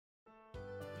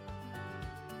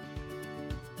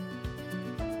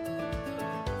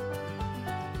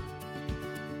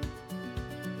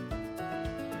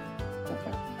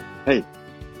Hey,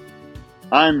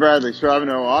 I'm Bradley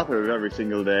Stravino, author of Every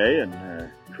Single Day and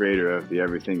creator of the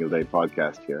Every Single Day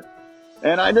podcast here.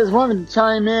 And I just wanted to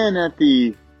chime in at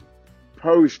the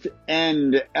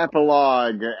post-end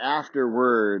epilogue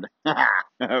afterword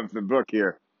of the book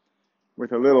here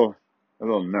with a little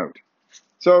note.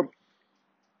 So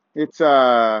it's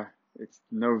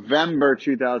November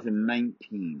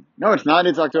 2019. No, it's not.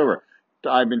 It's October.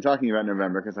 I've been talking about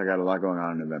November because I got a lot going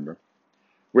on in November,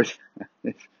 which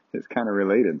is kind of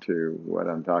related to what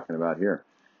I'm talking about here.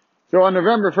 So on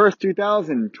November 1st,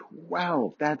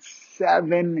 2012, that's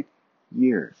 7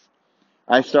 years.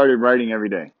 I started writing every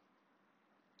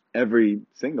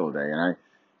single day. And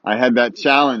I had that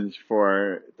challenge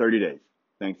for 30 days,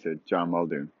 thanks to John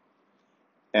Muldoon.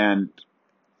 And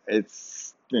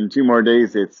it's in 2 more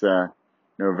days, it's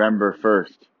November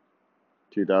 1st,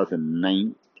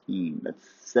 2019. That's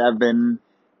 7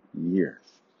 years.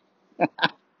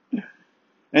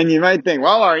 And you might think,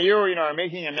 well, are you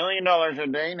making $1 million a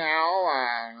day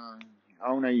now?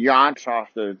 Own a yacht off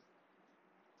the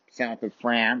south of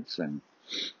France and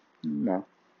no.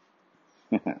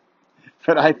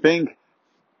 But I think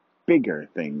bigger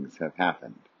things have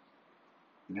happened.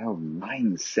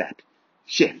 Mindset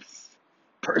shifts,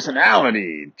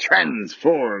 personality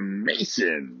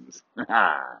transformations.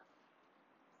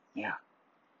 Yeah,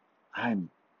 I'm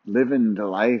living the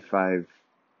life I've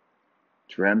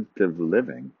dreamt of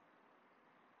living.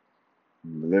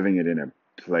 I'm living it in a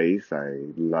place I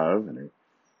love and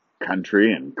a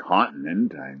country and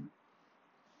continent I'm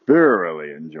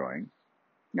thoroughly enjoying.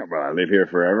 Will I live here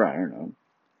forever? I don't know.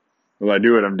 Will I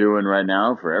do what I'm doing right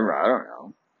now forever? I don't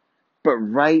know. But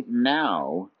right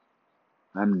now,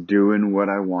 I'm doing what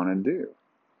I want to do.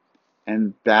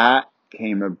 And that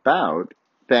came about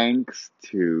thanks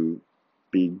to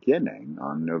beginning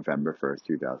on November 1st,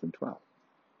 2012.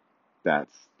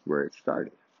 That's where it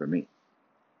started for me.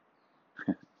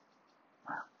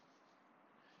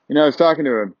 I was talking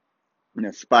to an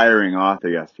aspiring author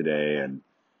yesterday, and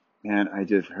I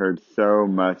just heard so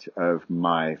much of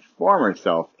my former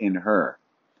self in her.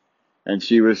 And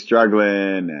she was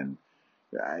struggling, and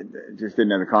I just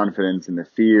didn't have the confidence and the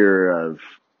fear of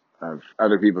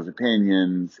other people's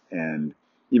opinions and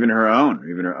even her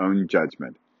own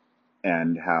judgment,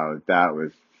 and how that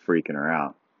was freaking her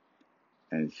out.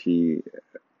 And she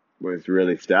was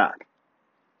really stuck.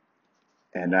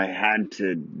 And I had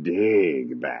to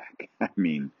dig back. I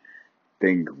needed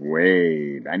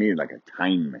like a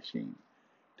time machine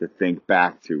to think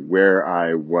back to where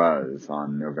I was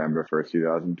on November 1st,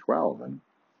 2012. And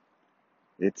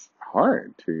it's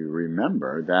hard to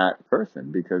remember that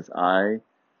person because I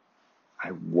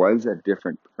was a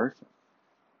different person.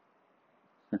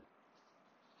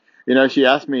 She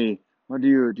asked me, well,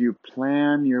 do you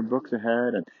plan your books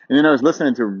ahead? And then I was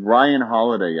listening to Ryan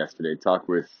Holiday yesterday talk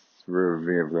with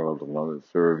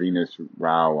Venus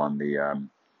Rao on the,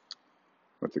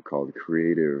 what's it called?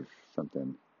 Creative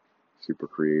something, super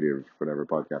creative, whatever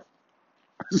podcast.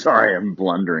 Sorry, I'm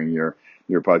blundering your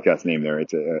podcast name there.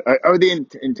 It's the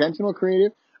intentional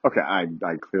creative. Okay, I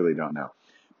clearly don't know,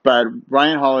 but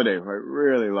Ryan Holiday, who I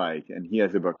really like, and he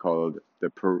has a book called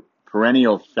The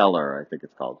Perennial Seller, I think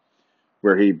it's called,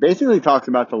 where he basically talks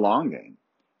about the long game.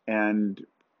 And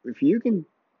if you can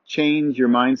change your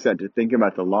mindset to think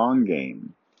about the long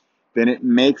game, then it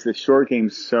makes the short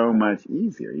game so much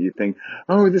easier. You think,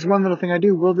 oh, this one little thing I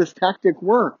do, will this tactic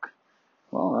work?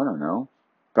 Well, I don't know.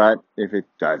 But if it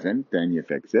doesn't, then you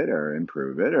fix it or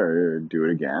improve it or do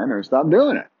it again or stop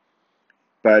doing it.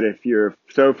 But if you're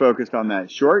so focused on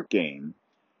that short game,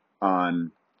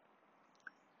 on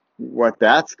what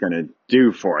that's going to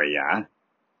do for you,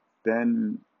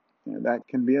 then that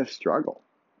can be a struggle.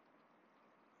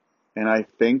 And I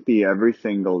think the every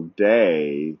single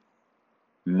day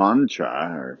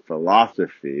mantra or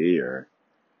philosophy or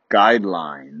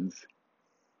guidelines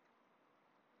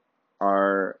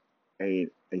are a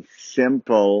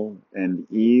simple and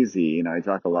easy, and I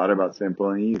talk a lot about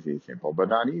simple and easy, simple but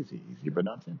not easy, easy but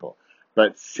not simple,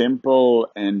 but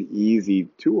simple and easy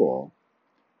tool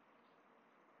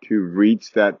to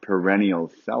reach that perennial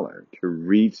seller, to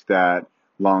reach that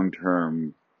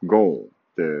long-term goal,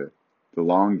 the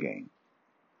long game.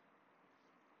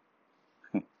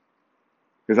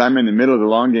 Because I'm in the middle of the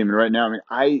long game, and right now,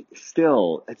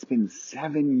 it's been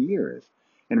 7 years.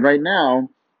 And right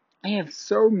now, I have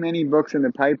so many books in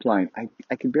the pipeline, I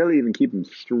can barely even keep them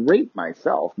straight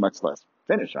myself, much less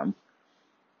finish them.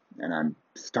 And I'm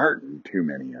starting too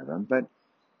many of them. But,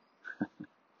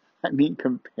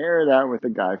 compare that with the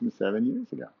guy from 7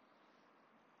 years ago.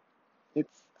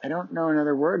 I don't know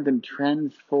another word than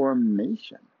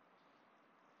transformation.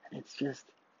 And it's just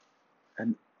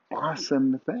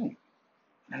awesome thing.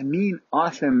 I mean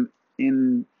awesome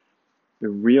in the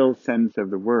real sense of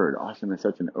the word. Awesome is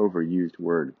such an overused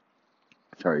word.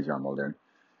 Sorry, John Muldoon.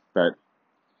 But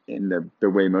in the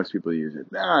way most people use it,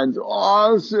 that's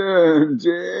awesome,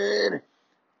 dude.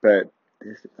 But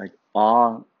it's like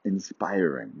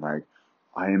awe-inspiring. Like,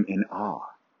 I am in awe.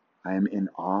 I am in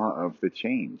awe of the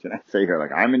change. And I say here,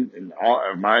 like, I'm in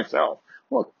awe of myself.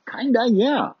 Well, kinda,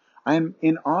 yeah. I'm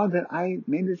in awe that I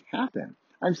made this happen.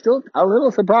 I'm still a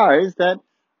little surprised that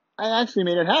I actually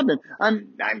made it happen.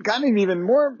 I'm kind of even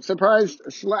more surprised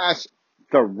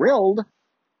 / thrilled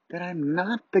that I'm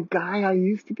not the guy I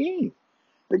used to be.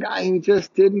 The guy who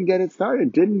just didn't get it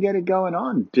started, didn't get it going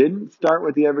on, didn't start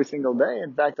with the every single day.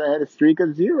 In fact, I had a streak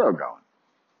of 0 going.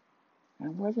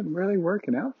 And it wasn't really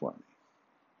working out for me.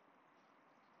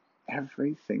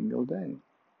 Every single day.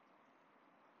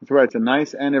 That's why it's a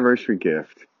nice anniversary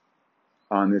gift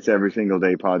on this Every Single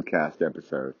Day podcast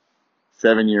episode.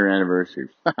 7-year anniversary.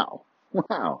 Wow.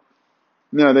 Wow.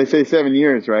 No, they say 7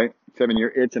 years, right?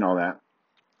 7-year it's and all that.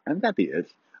 I've got the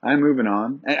it's. I'm moving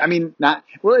on. I mean,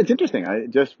 it's interesting.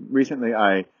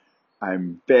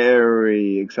 I'm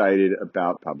very excited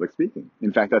about public speaking.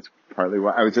 In fact, that's partly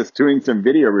why I was just doing some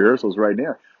video rehearsals right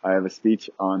now. I have a speech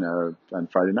on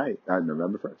Friday night,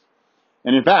 November 1st.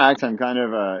 And in fact, I'm kind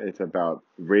of, it's about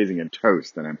raising a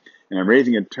toast, and I'm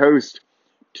raising a toast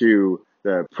to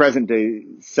the present day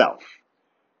self.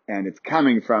 And it's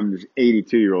coming from this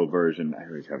 82-year-old version. I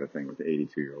always have a thing with the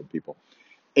 82-year-old people.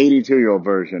 82-year-old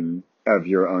version of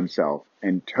your own self,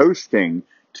 and toasting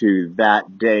to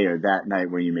that day or that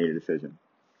night when you made a decision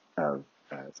of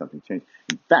something changed.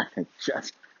 In fact, I'm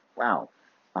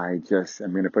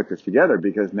going to put this together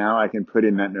because now I can put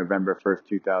in that November 1st,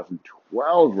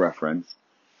 2012 reference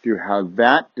to how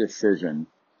that decision,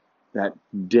 that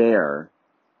dare,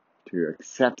 to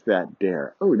accept that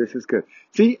dare. Oh, this is good.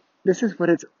 See, this is what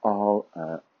it's all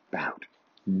about.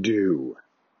 Do.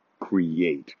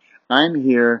 Create. I'm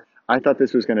here. I thought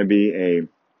this was going to be an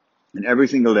Every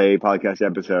Single Day podcast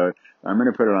episode. I'm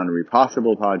going to put it on a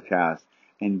Repossible podcast.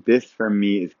 And this for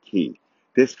me is key.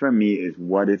 This for me is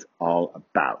what it's all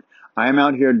about. I'm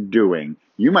out here doing,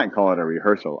 you might call it a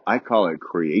rehearsal. I call it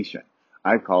creation.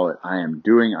 I call it, I am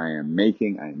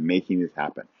making this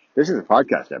happen. This is a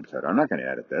podcast episode. I'm not going to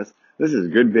edit this. This is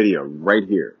good video right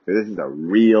here. This is a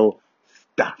real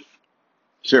stuff.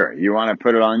 Sure, you want to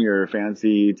put it on your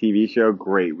fancy TV show?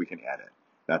 Great, we can edit.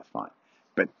 That's fine.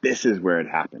 But this is where it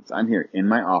happens. I'm here in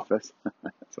my office.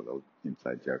 That's a little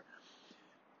inside joke.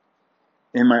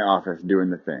 In my office doing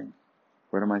the thing.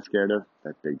 What am I scared of?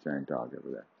 That big giant dog over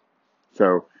there.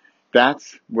 So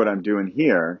that's what I'm doing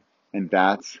here. And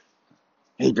that's,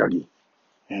 hey, doggy.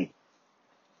 Hey.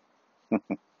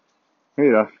 Hey,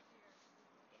 Duff.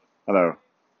 Hello.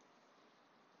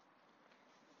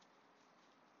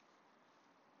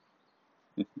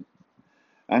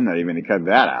 I'm not even going to cut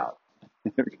that out.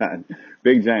 I've got a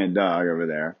big giant dog over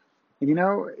there. And you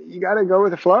got to go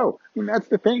with the flow. I mean, that's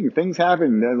the thing. Things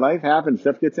happen. Life happens.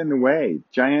 Stuff gets in the way.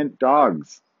 Giant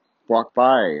dogs walk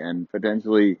by and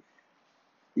potentially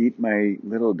eat my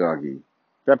little doggy.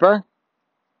 Pepper?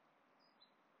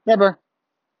 Pepper.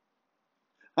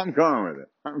 I'm going with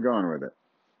it.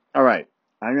 All right.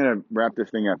 I'm going to wrap this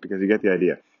thing up because you get the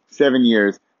idea. 7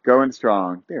 years, going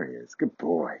strong. There he is. Good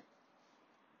boy.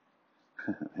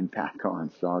 And back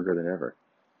on stronger than ever.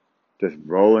 Just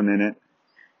rolling in it.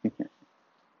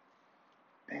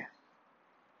 Man.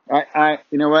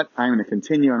 You know what? I'm going to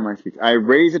continue on my speech. I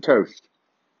raise a toast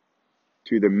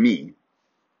to the me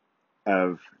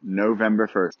of November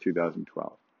 1st,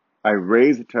 2012. I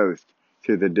raise a toast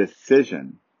to the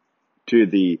decision, to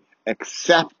the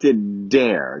accepted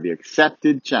dare, the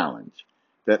accepted challenge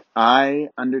that I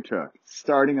undertook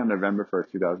starting on November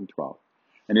 1st, 2012.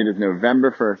 And it is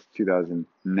November 1st,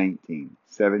 2019,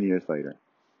 7 years later.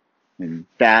 And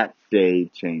that day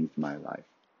changed my life.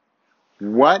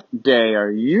 What day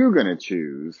are you going to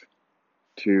choose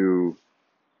to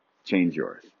change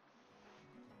yours?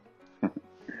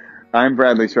 I'm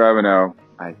Bradley Charbonneau.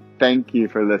 I thank you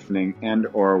for listening and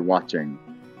or watching.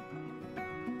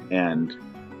 And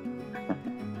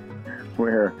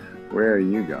where are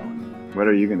you going? What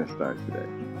are you going to start today?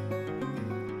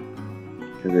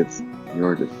 Because it's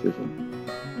your decision.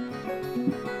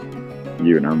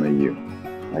 You and only you.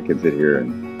 I can sit here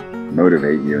and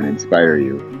motivate you and inspire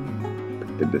you.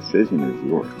 But the decision is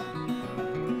yours.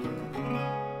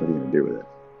 What are you going to do with it?